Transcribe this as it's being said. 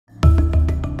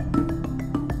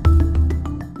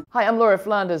Hi, I'm Laura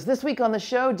Flanders. This week on the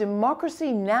show,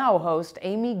 Democracy Now! Host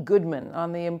Amy Goodman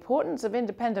on the importance of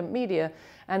independent media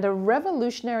and a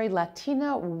revolutionary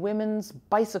Latina women's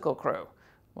bicycle crew.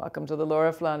 Welcome to the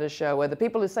Laura Flanders Show, where the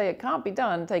people who say it can't be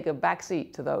done take a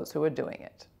backseat to those who are doing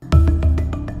it.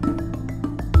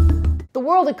 The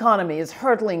world economy is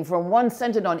hurtling from one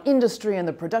centered on industry and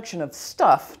the production of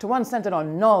stuff to one centered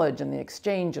on knowledge and the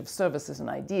exchange of services and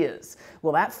ideas.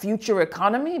 Will that future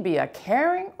economy be a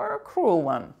caring or a cruel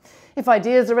one? If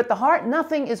ideas are at the heart,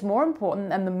 nothing is more important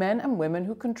than the men and women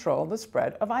who control the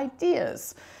spread of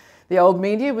ideas. The old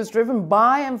media was driven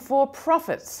by and for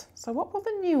profits. So what will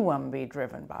the new one be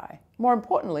driven by? More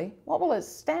importantly, what will it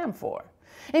stand for?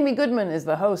 Amy Goodman is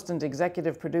the host and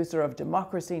executive producer of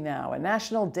Democracy Now!, a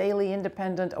national, daily,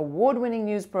 independent, award-winning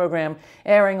news program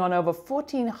airing on over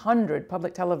 1,400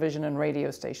 public television and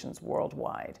radio stations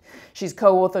worldwide. She's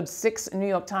co-authored 6 New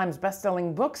York Times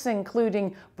best-selling books,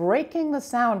 including Breaking the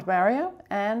Sound Barrier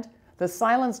and The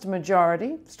Silenced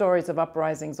Majority, Stories of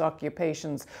Uprisings,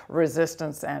 Occupations,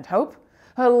 Resistance, and Hope.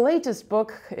 Her latest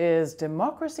book is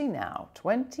Democracy Now!,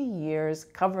 20 years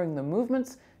covering the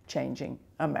movements changing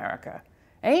America.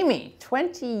 Amy,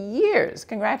 20 years.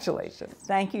 Congratulations.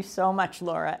 Thank you so much,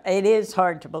 Laura. It is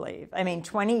hard to believe. I mean,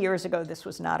 20 years ago, this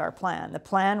was not our plan. The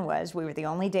plan was we were the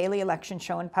only daily election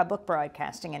show in public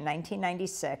broadcasting in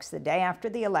 1996, the day after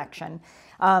the election.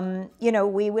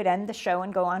 We would end the show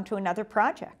and go on to another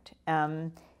project.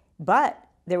 But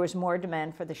there was more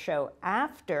demand for the show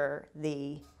after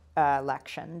the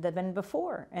election than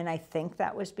before. And I think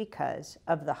that was because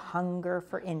of the hunger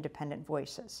for independent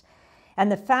voices. And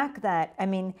the fact that, I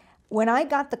mean, when I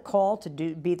got the call to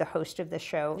be the host of the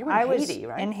show, I was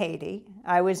in Haiti.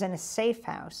 I was in a safe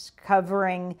house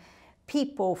covering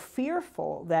people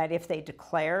fearful that if they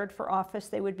declared for office,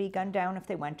 they would be gunned down. If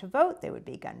they went to vote, they would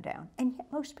be gunned down. And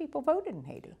yet most people voted in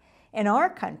Haiti. In our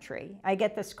country, I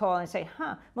get this call and say,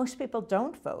 most people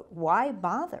don't vote. Why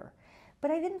bother?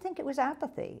 But I didn't think it was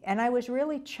apathy. And I was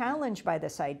really challenged by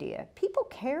this idea. People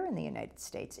care in the United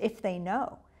States if they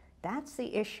know. That's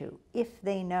the issue, if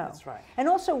they know. That's right. And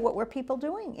also, what were people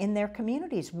doing in their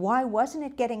communities? Why wasn't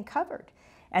it getting covered?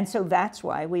 And so that's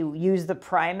why we use the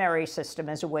primary system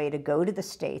as a way to go to the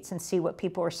states and see what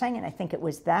people were saying. And I think it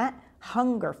was that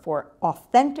hunger for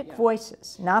authentic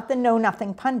voices, not the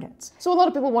know-nothing pundits. So a lot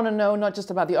of people want to know not just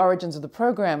about the origins of the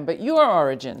program, but your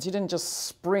origins. You didn't just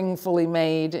spring fully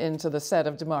made into the set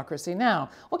of Democracy Now!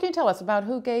 What can you tell us about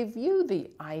who gave you the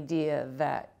idea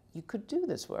that you could do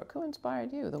this work? Who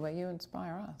inspired you the way you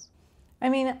inspire us? I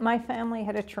mean, my family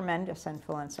had a tremendous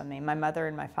influence on me, my mother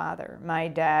and my father. My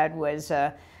dad was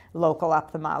a local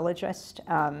ophthalmologist,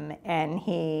 and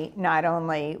he not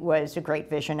only was a great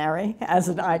visionary as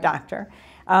an eye doctor,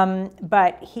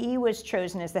 but he was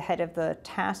chosen as the head of the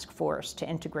task force to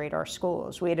integrate our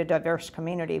schools. We had a diverse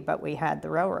community, but we had the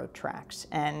railroad tracks.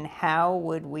 And how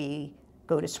would we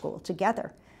go to school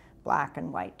together, black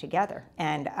and white together?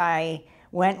 And I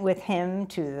went with him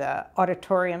to the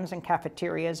auditoriums and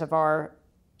cafeterias of our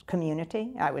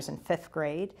community. I was in 5th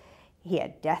grade. He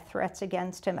had death threats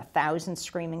against him, 1,000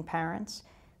 screaming parents.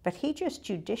 But he just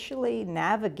judiciously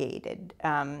navigated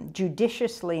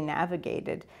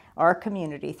our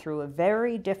community through a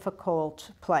very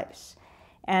difficult place.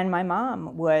 And my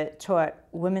mom taught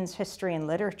women's history and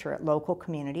literature at local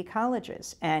community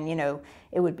colleges. And,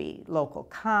 it would be local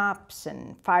cops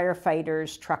and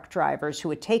firefighters, truck drivers who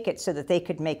would take it so that they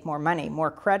could make more money,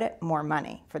 more credit, more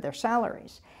money for their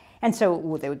salaries. And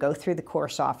so they would go through the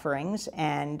course offerings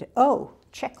and,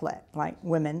 chick lit, like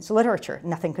women's literature.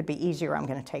 Nothing could be easier. I'm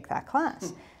going to take that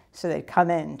class. So they'd come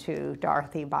into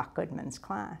Dorothy Bach Goodman's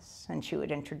class, and she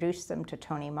would introduce them to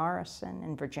Toni Morrison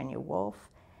and Virginia Woolf.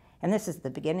 And this is the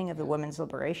beginning of the women's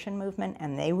liberation movement,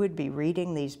 and they would be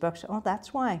reading these books. Oh,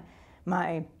 that's why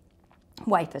my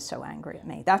wife is so angry at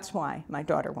me. That's why my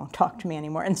daughter won't talk to me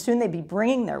anymore. And soon they'd be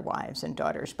bringing their wives and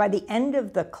daughters. By the end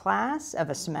of the class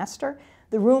of a semester,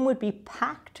 the room would be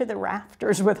packed to the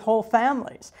rafters with whole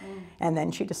families. And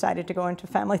then she decided to go into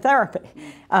family therapy.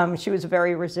 She was a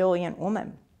very resilient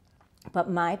woman.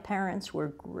 But my parents were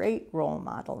great role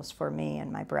models for me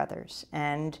and my brothers.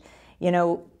 And,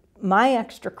 my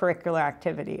extracurricular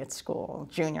activity at school,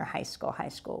 junior high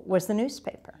school, was the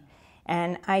newspaper.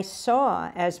 And I saw,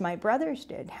 as my brothers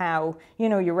did, how,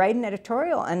 you write an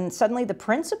editorial and suddenly the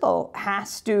principal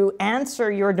has to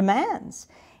answer your demands.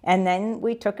 And then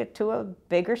we took it to a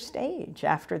bigger stage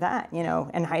after that.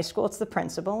 In high school it's the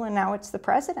principal, and now it's the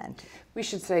president. We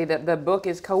should say that the book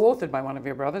is co-authored by one of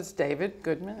your brothers, David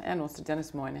Goodman, and also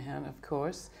Dennis Moynihan, of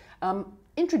course.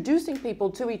 Introducing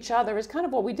people to each other is kind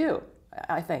of what we do,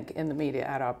 I think, in the media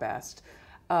at our best.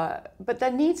 But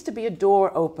there needs to be a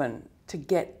door open to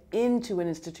get into an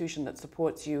institution that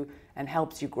supports you and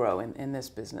helps you grow in this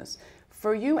business.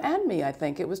 For you and me, I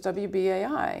think it was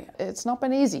WBAI. It's not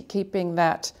been easy keeping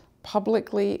that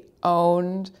publicly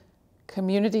owned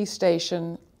community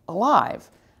station alive.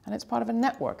 And it's part of a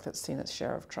network that's seen its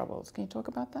share of troubles. Can you talk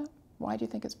about that? Why do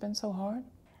you think it's been so hard?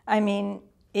 I mean,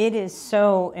 it is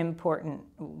so important,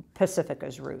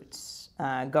 Pacifica's roots,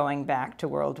 going back to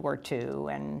World War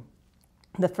II and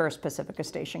the first Pacifica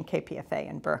station, KPFA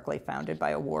in Berkeley, founded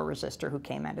by a war resister who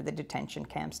came out of the detention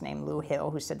camps named Lou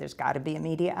Hill, who said there's got to be a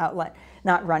media outlet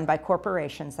not run by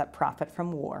corporations that profit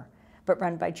from war, but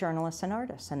run by journalists and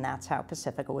artists. And that's how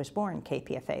Pacifica was born.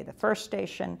 KPFA, the first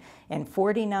station, in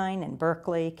 49 in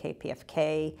Berkeley,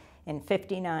 KPFK in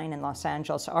 59 in Los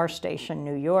Angeles, our station,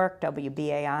 New York,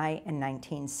 WBAI in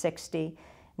 1960.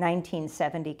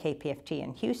 1970 KPFT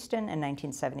in Houston, and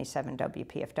 1977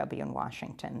 WPFW in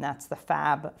Washington. That's the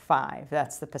Fab Five.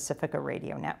 That's the Pacifica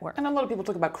Radio Network. And a lot of people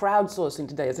talk about crowdsourcing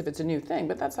today as if it's a new thing,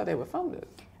 but that's how they were founded.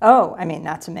 Oh, I mean,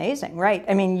 that's amazing, right?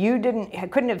 I mean,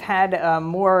 couldn't have had a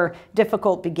more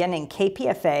difficult beginning.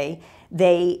 KPFA,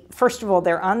 first of all,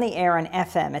 they're on the air on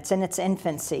FM. It's in its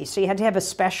infancy. So you had to have a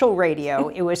special radio.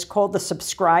 It was called the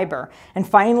Subscriber. And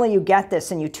finally you get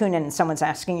this and you tune in and someone's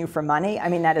asking you for money. I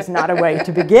mean, that is not a way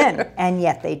to begin. And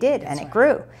yet they did, and it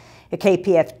grew. The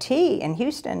KPFT in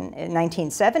Houston in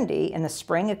 1970, in the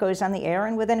spring it goes on the air,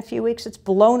 and within a few weeks it's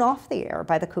blown off the air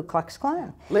by the Ku Klux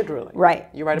Klan. Literally. Right.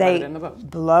 You write about it in the book.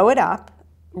 Blow it up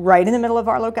right in the middle of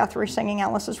Arlo Guthrie singing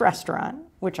Alice's Restaurant,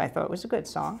 which I thought was a good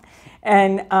song.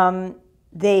 And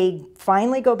they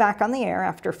finally go back on the air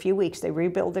after a few weeks. They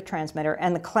rebuild the transmitter,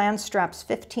 and the Klan straps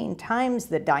 15 times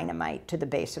the dynamite to the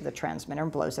base of the transmitter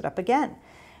and blows it up again.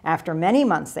 After many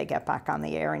months, they get back on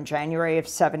the air in January of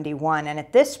 71, and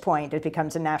at this point, it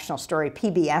becomes a national story.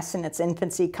 PBS, in its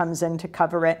infancy, comes in to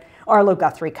cover it. Arlo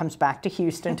Guthrie comes back to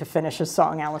Houston to finish his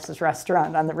song, Alice's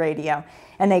Restaurant, on the radio,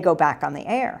 and they go back on the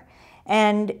air.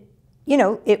 And, you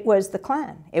know, it was the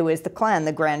Klan. It was the Klan,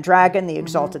 the Grand Dragon, the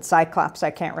Exalted Cyclops, I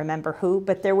can't remember who,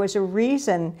 but there was a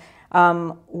reason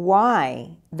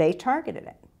why they targeted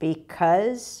it,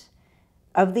 because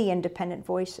of the independent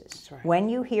voices. Right. When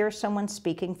you hear someone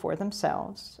speaking for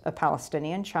themselves, a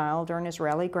Palestinian child or an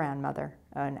Israeli grandmother,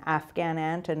 an Afghan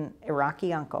aunt, an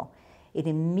Iraqi uncle, it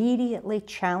immediately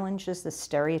challenges the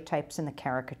stereotypes and the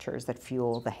caricatures that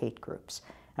fuel the hate groups.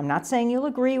 I'm not saying you'll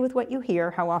agree with what you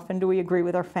hear. How often do we agree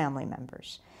with our family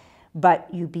members?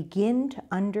 But you begin to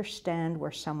understand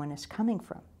where someone is coming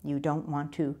from. You don't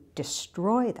want to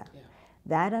destroy them. Yeah.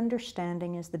 That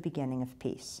understanding is the beginning of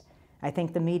peace. I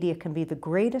think the media can be the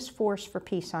greatest force for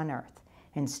peace on earth.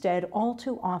 Instead, all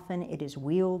too often, it is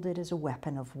wielded as a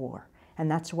weapon of war. And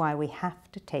that's why we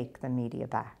have to take the media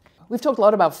back. We've talked a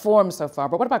lot about form so far,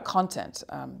 but what about content?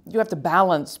 You have to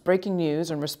balance breaking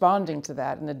news and responding to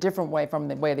that in a different way from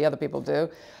the way the other people do,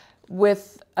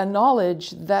 with a knowledge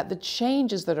that the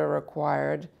changes that are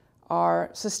required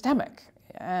are systemic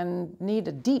and need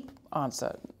a deep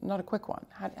answer, not a quick one.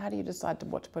 How do you decide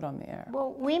what to put on the air?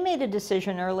 Well, we made a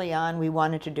decision early on. We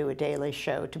wanted to do a daily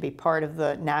show to be part of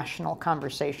the national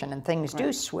conversation, and things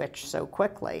do switch so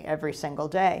quickly every single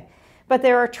day. But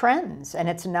there are trends, and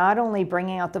it's not only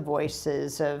bringing out the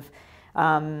voices of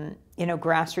grassroots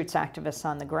activists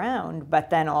on the ground, but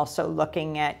then also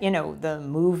looking at, the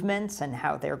movements and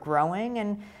how they're growing.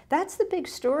 And that's the big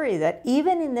story, that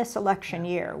even in this election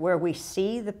year, where we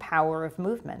see the power of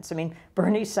movements. I mean,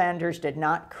 Bernie Sanders did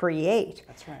not create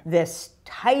this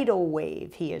tidal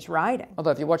wave he is riding.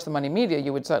 Although if you watch the money media,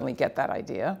 you would certainly get that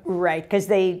idea. Right, because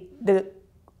the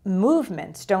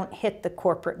movements don't hit the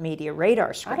corporate media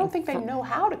radar screen. I don't think they know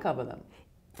how to cover them.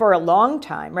 For a long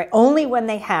time, right? Only when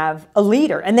they have a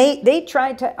leader. And they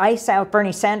tried to ice out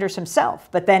Bernie Sanders himself,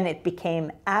 but then it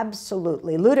became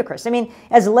absolutely ludicrous. I mean,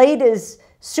 as late as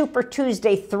Super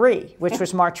Tuesday 3, which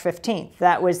was March 15th,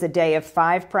 that was the day of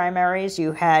 5 primaries.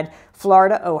 You had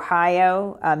Florida,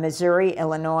 Ohio, Missouri,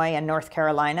 Illinois, and North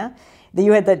Carolina.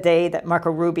 You had the day that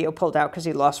Marco Rubio pulled out because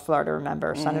he lost Florida,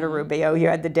 remember, Senator Rubio. You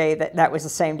had the day that was the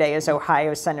same day as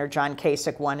Ohio Senator John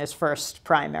Kasich won his first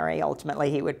primary.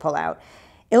 Ultimately, he would pull out.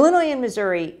 Illinois and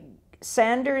Missouri,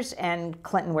 Sanders and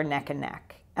Clinton were neck and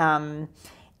neck.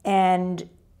 And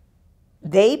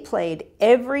they played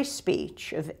every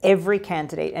speech of every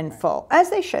candidate in full, as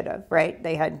they should have, right?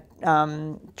 They had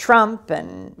Trump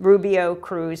and Rubio,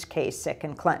 Cruz, Kasich,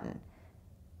 and Clinton.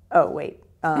 Oh, wait,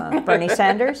 Bernie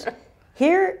Sanders?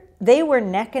 Here, they were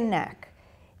neck and neck.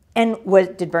 And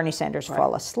did Bernie Sanders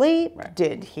fall asleep?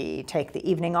 Did he take the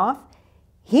evening off?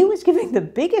 He was giving the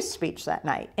biggest speech that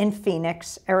night in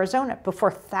Phoenix, Arizona,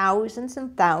 before thousands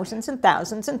and thousands and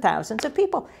thousands and thousands of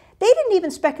people. They didn't even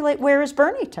speculate, where is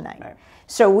Bernie tonight? Right.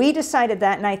 So we decided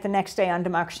that night, the next day on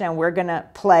Democracy Now!, we're going to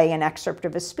play an excerpt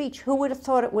of his speech. Who would have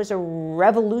thought it was a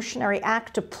revolutionary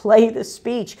act to play the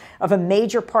speech of a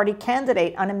major party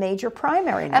candidate on a major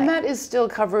primary night? And that is still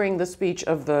covering the speech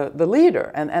of the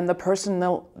leader and the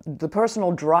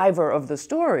personal driver of the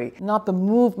story, not the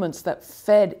movements that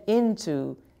fed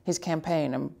into his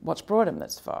campaign and what's brought him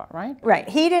this far, right? Right.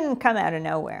 He didn't come out of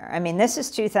nowhere. I mean, this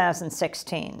is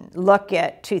 2016. Look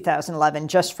at 2011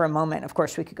 just for a moment. Of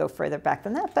course, we could go further back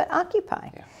than that, but Occupy.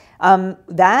 Yeah.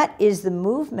 That is the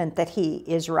movement that he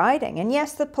is riding. And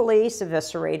yes, the police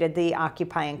eviscerated the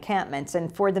Occupy encampments.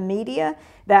 And for the media,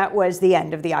 that was the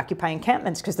end of the Occupy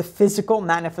encampments because the physical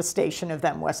manifestation of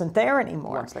them wasn't there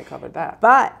anymore. Once they covered that.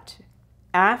 But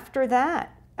after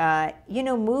that, you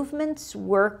know, movements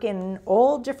work in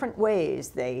all different ways.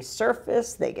 They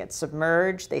surface, they get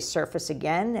submerged, they surface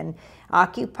again. And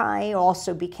Occupy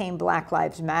also became Black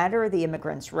Lives Matter, the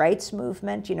immigrants' rights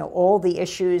movement, you know, all the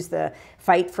issues, the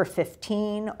fight for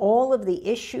 15, all of the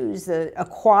issues that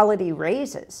equality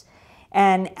raises.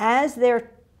 And as they're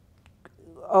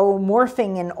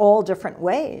morphing in all different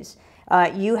ways,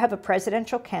 you have a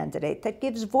presidential candidate that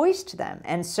gives voice to them.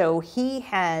 And so he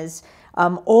has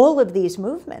all of these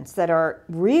movements that are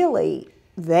really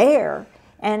there,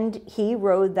 and he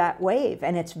rode that wave.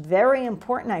 And it's very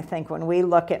important, I think, when we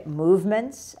look at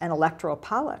movements and electoral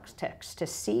politics to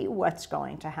see what's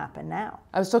going to happen now.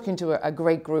 I was talking to a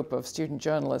great group of student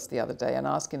journalists the other day and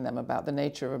asking them about the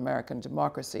nature of American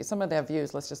democracy. Some of their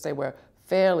views, let's just say, were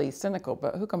fairly cynical,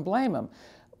 but who can blame them?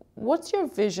 What's your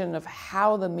vision of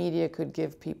how the media could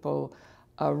give people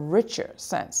a richer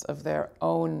sense of their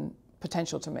own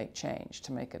potential to make change,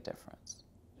 to make a difference?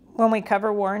 When we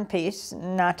cover War and Peace,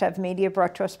 not to have media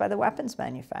brought to us by the weapons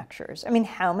manufacturers. I mean,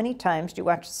 how many times do you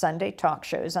watch Sunday talk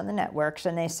shows on the networks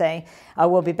and they say,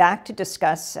 we'll be back to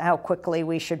discuss how quickly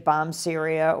we should bomb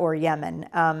Syria or Yemen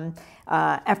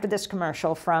after this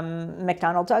commercial from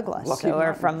McDonnell Douglas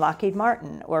or from Lockheed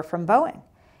Martin or from Boeing.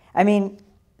 I mean,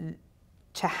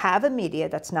 to have a media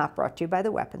that's not brought to you by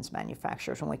the weapons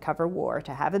manufacturers when we cover war,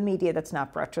 to have a media that's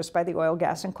not brought to us by the oil,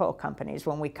 gas, and coal companies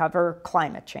when we cover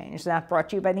climate change, not brought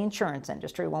to you by the insurance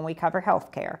industry when we cover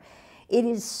healthcare, it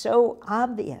is so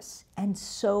obvious and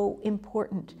so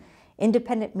important.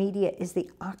 Independent media is the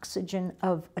oxygen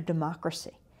of a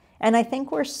democracy. And I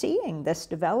think we're seeing this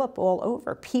develop all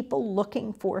over, people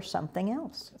looking for something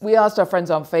else. We asked our friends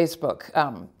on Facebook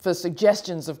for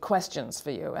suggestions of questions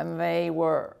for you, and they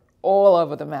were all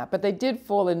over the map, but they did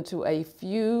fall into a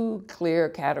few clear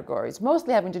categories,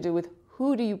 mostly having to do with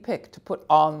who do you pick to put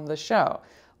on the show.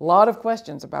 A lot of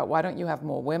questions about why don't you have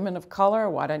more women of color?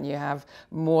 Why don't you have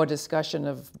more discussion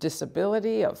of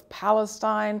disability, of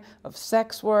Palestine, of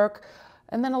sex work?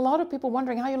 And then a lot of people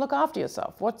wondering how you look after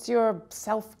yourself. What's your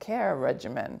self-care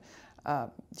regimen?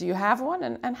 Do you have one?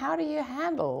 And how do you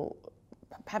handle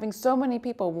having so many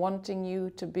people wanting you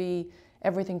to be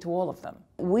everything to all of them?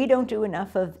 We don't do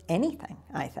enough of anything,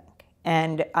 I think.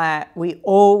 And we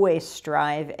always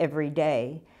strive every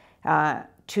day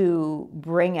to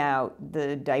bring out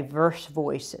the diverse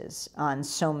voices on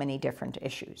so many different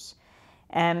issues.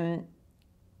 And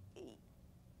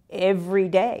every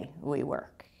day we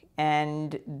work.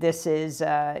 And this is,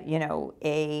 you know,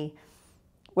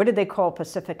 what did they call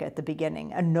Pacifica at the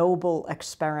beginning? A noble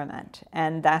experiment.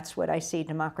 And that's what I see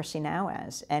Democracy Now!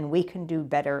 As. And we can do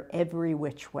better every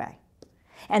which way.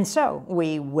 And so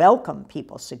we welcome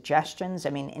people's suggestions. I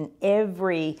mean,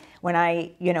 when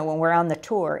we're on the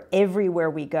tour, everywhere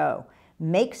we go,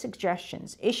 make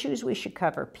suggestions, issues we should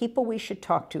cover, people we should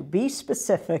talk to, be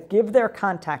specific, give their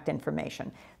contact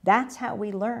information. That's how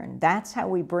we learn. That's how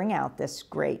we bring out this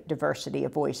great diversity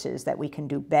of voices that we can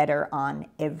do better on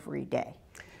every day.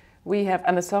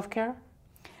 And the self-care?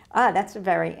 That's a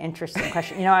very interesting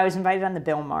question. You know, I was invited on the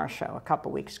Bill Maher show a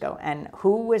couple weeks ago, and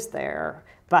who was there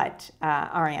but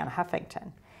Arianna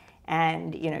Huffington?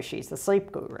 And, you know, she's the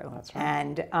sleep guru. That's right.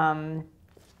 And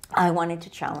I wanted to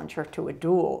challenge her to a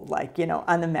duel, like, you know,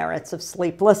 on the merits of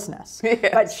sleeplessness. Yes.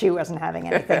 But she wasn't having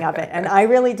anything of it. And I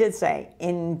really did say,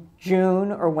 in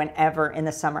June or whenever in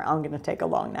the summer, I'm going to take a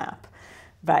long nap.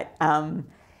 But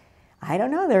I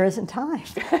don't know, there isn't time.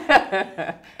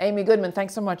 Amy Goodman,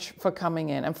 thanks so much for coming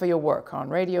in and for your work on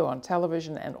radio, on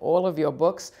television, and all of your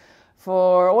books.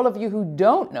 For all of you who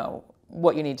don't know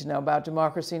what you need to know about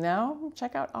Democracy Now!,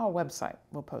 check out our website.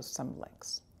 We'll post some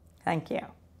links. Thank you.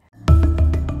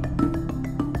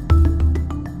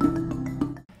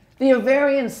 The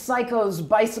Ovarian Psychos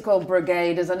Bicycle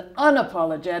Brigade is an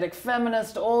unapologetic,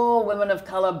 feminist, all-women of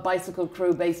color bicycle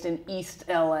crew based in East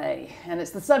LA, and it's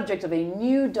the subject of a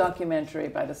new documentary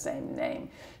by the same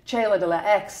name. Chela de la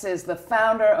X is the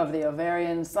founder of the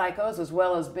Ovarian Psychos, as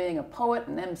well as being a poet,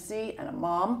 an MC, and a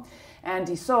mom.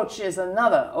 Andy Soch is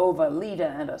another OVA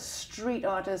leader and a street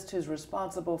artist who's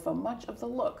responsible for much of the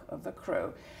look of the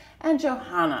crew. And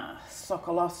Johanna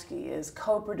Sokolowski is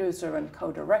co-producer and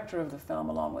co-director of the film,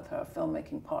 along with her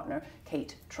filmmaking partner,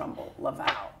 Kate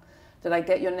Trumbull-Laval. Did I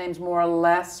get your names more or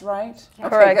less right? Yeah.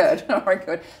 Okay, Correct. good. All right,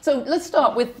 good. So let's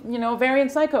start with, Ovarian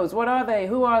Psychos. What are they?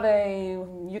 Who are they?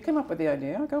 You came up with the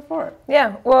idea. Go for it.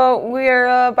 Yeah, well, we're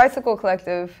a bicycle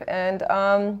collective, and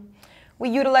we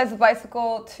utilize the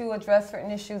bicycle to address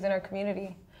certain issues in our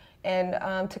community,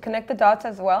 and to connect the dots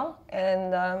as well,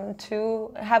 and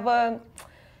to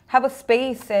have a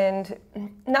space, and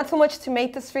not so much to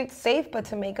make the streets safe, but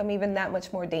to make them even that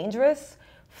much more dangerous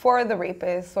for the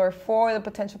rapist, or for the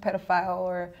potential pedophile,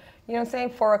 or,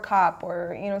 for a cop,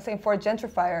 or, for a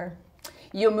gentrifier.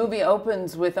 Your movie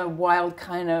opens with a wild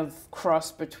kind of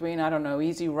cross between, I don't know,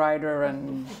 Easy Rider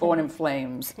and Born in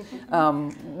Flames.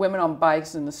 Women on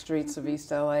bikes in the streets of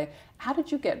East LA. How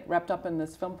did you get wrapped up in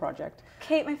this film project?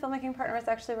 Kate, my filmmaking partner, was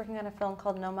actually working on a film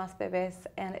called No Mas Bebes,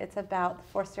 and it's about the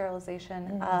forced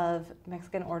sterilization of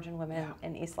Mexican origin women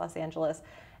in East Los Angeles.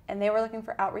 And they were looking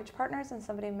for outreach partners, and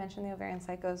somebody mentioned the Ovarian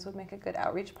Psychos would make a good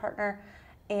outreach partner.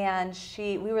 And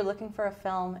we were looking for a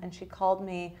film, and she called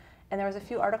me, and there was a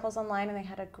few articles online, and they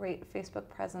had a great Facebook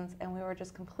presence, and we were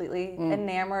just completely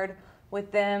enamored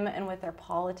with them and with their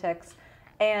politics.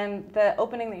 And the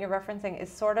opening that you're referencing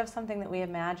is sort of something that we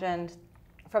imagined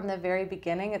from the very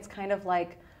beginning. It's kind of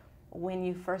like when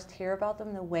you first hear about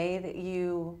them,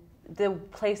 the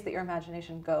place that your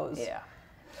imagination goes. Yeah.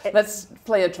 Let's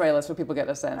play a trailer so people get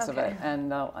a sense of it,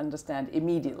 and they'll understand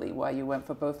immediately why you went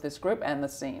for both this group and the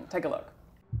scene. Take a look.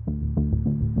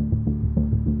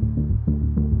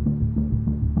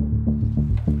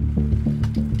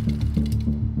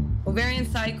 Ovarian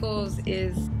Psychos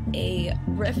is a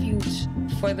refuge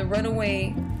for the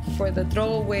runaway, for the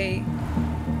throwaway.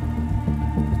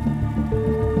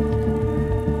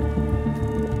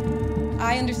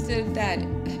 I understood that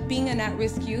being an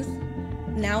at-risk youth,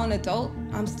 now an adult,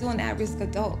 I'm still an at-risk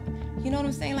adult. You know what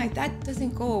I'm saying? Like, that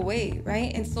doesn't go away,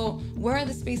 right? And so where are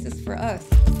the spaces for us?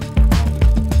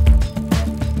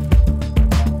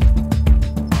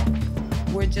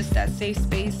 We're just that safe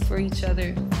space for each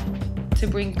other, to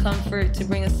bring comfort, to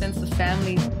bring a sense of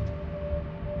family.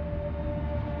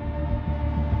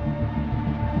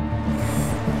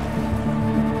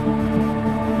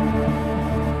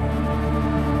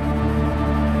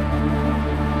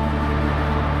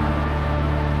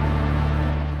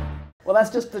 Well,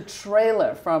 that's just the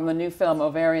trailer from the new film,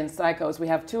 Ovarian Psychos. We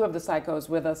have two of the psychos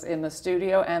with us in the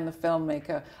studio and the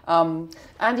filmmaker.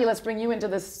 Andy, let's bring you into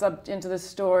this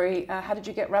story. How did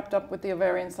you get wrapped up with the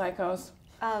Ovarian Psychos?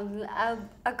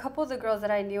 A couple of the girls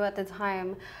that I knew at the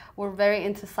time were very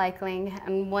into cycling,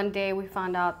 and one day we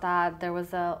found out that there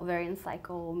was a Ovarian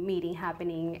Psycho meeting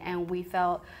happening, and we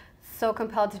felt so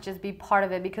compelled to just be part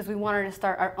of it because we wanted to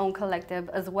start our own collective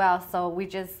as well. So we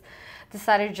just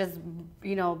decided to just,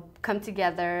 come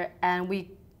together, and we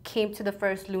came to the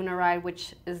first Luna ride,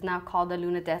 which is now called the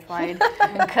Luna Death Ride,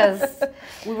 because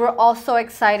we were all so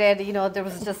excited. There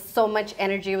was just so much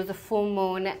energy. It was a full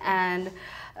moon, and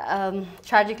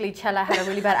tragically, Chela had a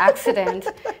really bad accident.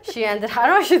 She ended, I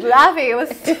don't know, she's laughing. It was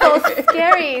so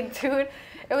scary, dude.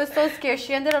 It was so scary.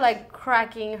 She ended up like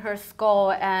cracking her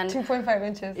skull, and 2.5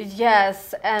 inches.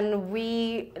 Yes, and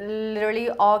we literally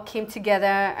all came together,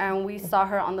 and we saw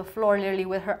her on the floor, literally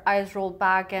with her eyes rolled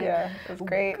back, and yeah, it was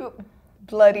great.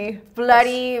 Bloody.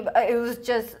 It was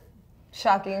just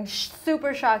shocking,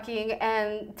 super shocking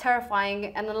and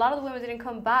terrifying, and a lot of the women didn't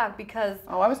come back because.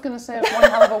 Oh, I was going to say it's one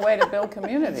hell of a way to build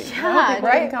community. Yeah,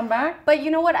 people didn't come back. But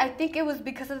you know what? I think it was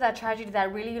because of that tragedy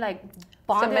that really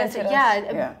bonded us.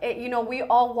 Yeah. We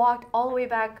all walked all the way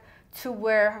back to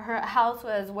where her house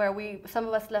was, where some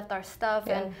of us left our stuff,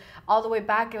 and all the way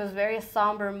back. It was very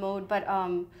somber mood, but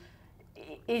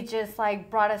it just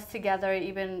brought us together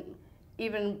even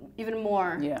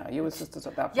more. Yeah, you were sisters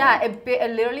at that point. Yeah,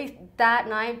 it literally that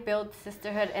night built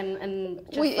sisterhood and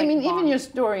just even your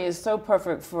story is so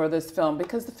perfect for this film,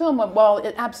 because the film,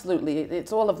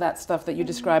 it's all of that stuff that you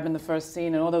describe in the first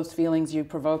scene and all those feelings you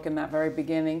provoke in that very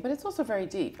beginning, but it's also very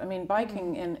deep. I mean,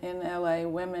 biking in LA,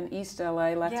 women, East LA,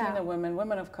 Latina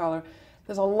women of color,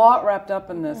 there's a lot wrapped up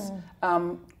in this.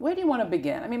 Where do you want to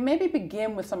begin? I mean, maybe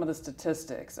begin with some of the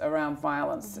statistics around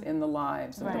violence in the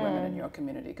lives of the women in your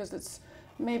community, because it's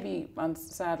maybe,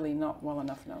 sadly, not well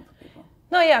enough known for people.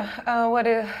 No, yeah.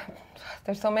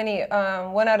 There's so many. 1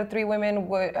 out of 3 women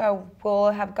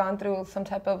will have gone through some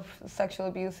type of sexual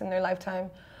abuse in their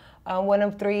lifetime. 1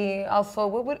 of 3 also,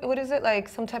 what is it, like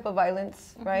some type of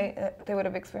violence, right? They would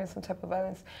have experienced some type of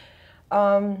violence.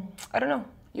 I don't know.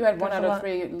 You had 1 out of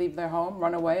 3 leave their home,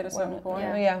 run away at a certain point.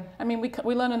 Yeah. I mean,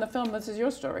 we learn in the film this is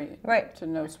your story, right? To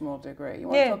no small degree. You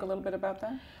want to talk a little bit about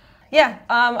that? Yeah.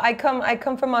 I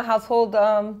come from a household,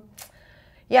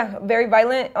 very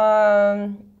violent.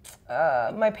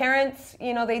 My parents,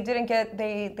 you know, they didn't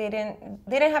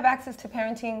have access to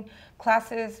parenting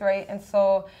classes, right? And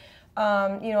so,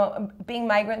 you know, being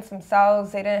migrants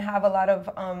themselves, they didn't have a lot of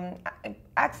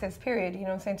access, period, you know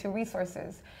what I'm saying, to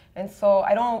resources. And so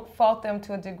I don't fault them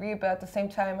to a degree, but at the same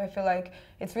time, I feel like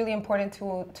it's really important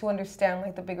to understand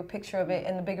like the bigger picture of it.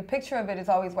 And the bigger picture of it is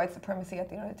always white supremacy at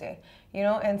the end of the day, you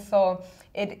know? And so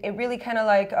it really kind of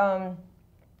like,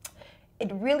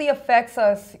 it really affects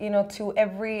us, you know, to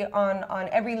on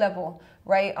every level,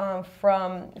 right?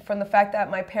 From the fact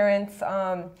that my parents,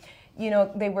 you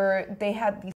know, they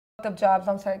had these fucked up jobs.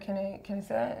 I'm sorry, can I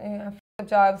say that? Yeah, fucked up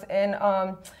jobs, and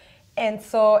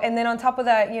then on top of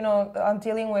that, you know, I'm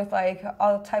dealing with like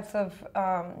all types of,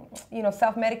 you know,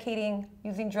 self-medicating,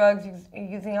 using drugs,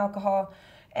 using alcohol,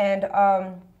 and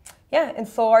and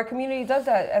so our community does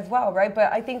that as well, right?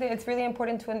 But I think that it's really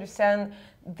important to understand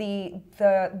the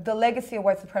legacy of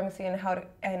white supremacy and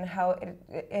how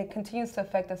it continues to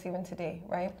affect us even today,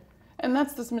 right? And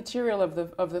that's this material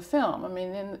of the film. I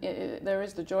mean, there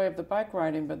is the joy of the bike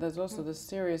riding, but there's also this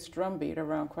serious drumbeat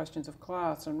around questions of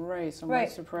class and race and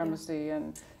white supremacy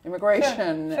and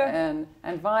immigration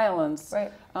and violence.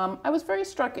 Right. I was very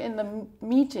struck in the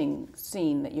meeting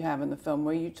scene that you have in the film,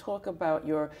 where you talk about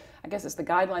I guess it's the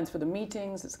guidelines for the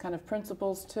meetings, it's kind of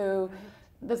principles too.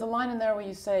 There's a line in there where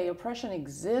you say oppression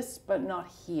exists, but not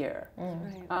here.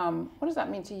 What does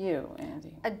that mean to you,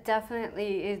 Andy?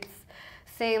 Definitely, it's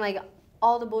saying like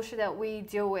all the bullshit that we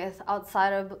deal with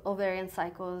outside of Ovarian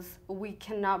Psychos, we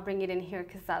cannot bring it in here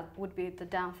because that would be the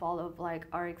downfall of like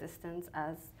our existence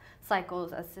as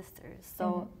psychos, as sisters.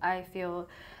 So I feel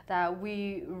that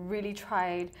we really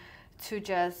tried to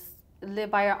just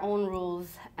live by our own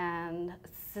rules, and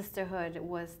sisterhood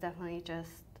was definitely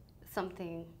just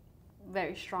something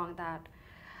very strong that,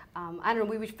 I don't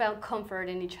know, we found comfort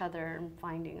in each other and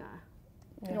finding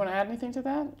a... You want to add anything to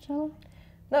that, Chella?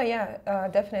 No, yeah,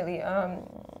 definitely.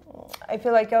 I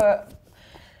feel like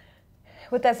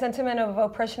with that sentiment of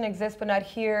oppression exists but not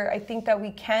here, I think that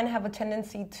we can have a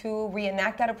tendency to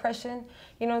reenact that oppression.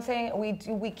 You know what I'm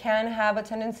saying? We can have a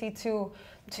tendency to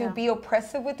be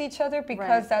oppressive with each other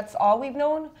because that's all we've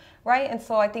known, right? And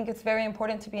so I think it's very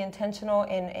important to be intentional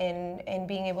in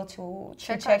being able to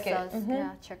check ourselves. It.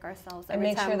 Yeah, check ourselves and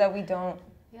make sure that we don't.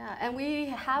 Yeah, and we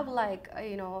have like,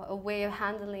 you know, a way of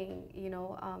handling, you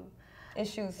know,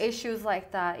 issues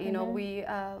like that. You know, we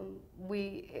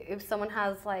if someone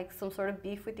has like some sort of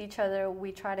beef with each other,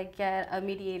 we try to get a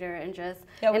mediator and just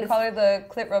we call her the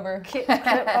clit rubber or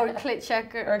clit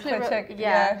checker or clit check.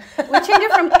 Yeah, we changed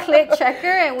it from clit checker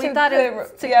and we thought it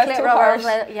was to clit rubber.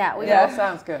 That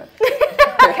sounds good.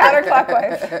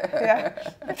 Counterclockwise.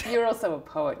 Yeah. You're also a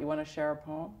poet. You want to share a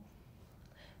poem?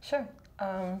 Sure.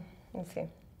 Let's see.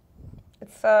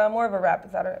 It's more of a rap.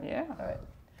 Is that all right? Yeah. All right.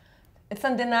 It's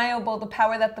undeniable the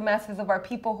power that the masses of our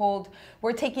people hold.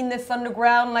 We're taking this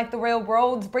underground like the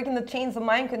railroads, breaking the chains of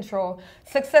mind control,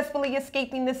 successfully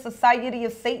escaping this society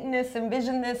of Satanists.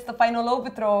 Envision this, the final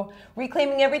overthrow,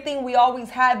 reclaiming everything we always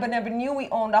had but never knew we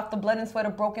owned, off the blood and sweat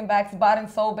of broken backs, bought and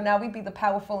sold. But now we be the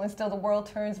powerful and still the world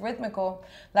turns rhythmical,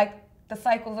 like the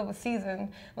cycles of a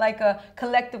season, like a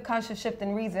collective conscious shift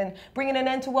in reason, bringing an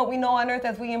end to what we know on earth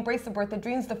as we embrace the birth, the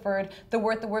dreams deferred, the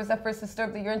worth, the words that first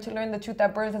disturbed, the yearn to learn the truth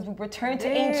that burns as we return to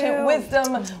ancient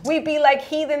wisdom. We be like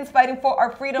heathens fighting for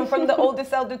our freedom, from the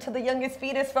oldest elder to the youngest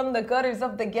fetus, from the gutters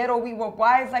of the ghetto. We were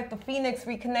wise like the phoenix,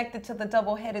 reconnected to the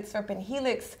double-headed serpent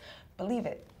helix. Believe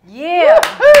it. Yeah.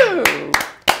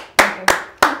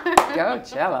 Go,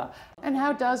 Chella. And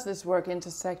how does this work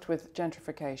intersect with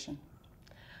gentrification?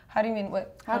 How do you mean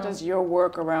what? How does your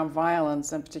work around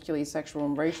violence, and particularly sexual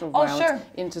and racial violence,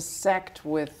 intersect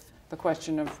with the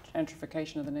question of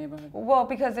gentrification of the neighborhood? Well,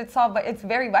 because it's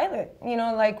very violent, you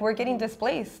know, like we're getting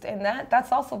displaced, and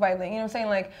that's also violent, you know what I'm saying?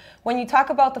 Like when you talk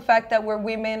about the fact that we're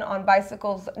women on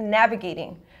bicycles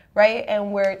navigating, right?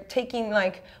 And we're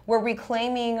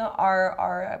reclaiming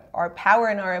our power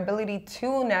and our ability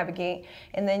to navigate,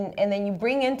 and then you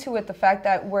bring into it the fact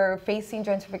that we're facing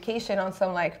gentrification on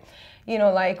some like, you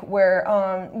know, like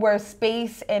where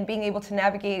space and being able to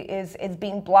navigate is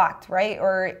being blocked, right?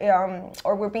 Or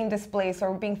we're being displaced,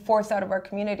 or we're being forced out of our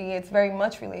community. It's very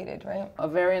much related, right?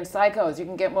 Ovarian Psychos. You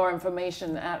can get more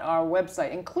information at our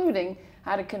website, including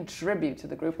how to contribute to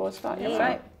the group or start your own.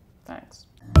 Right. Thanks.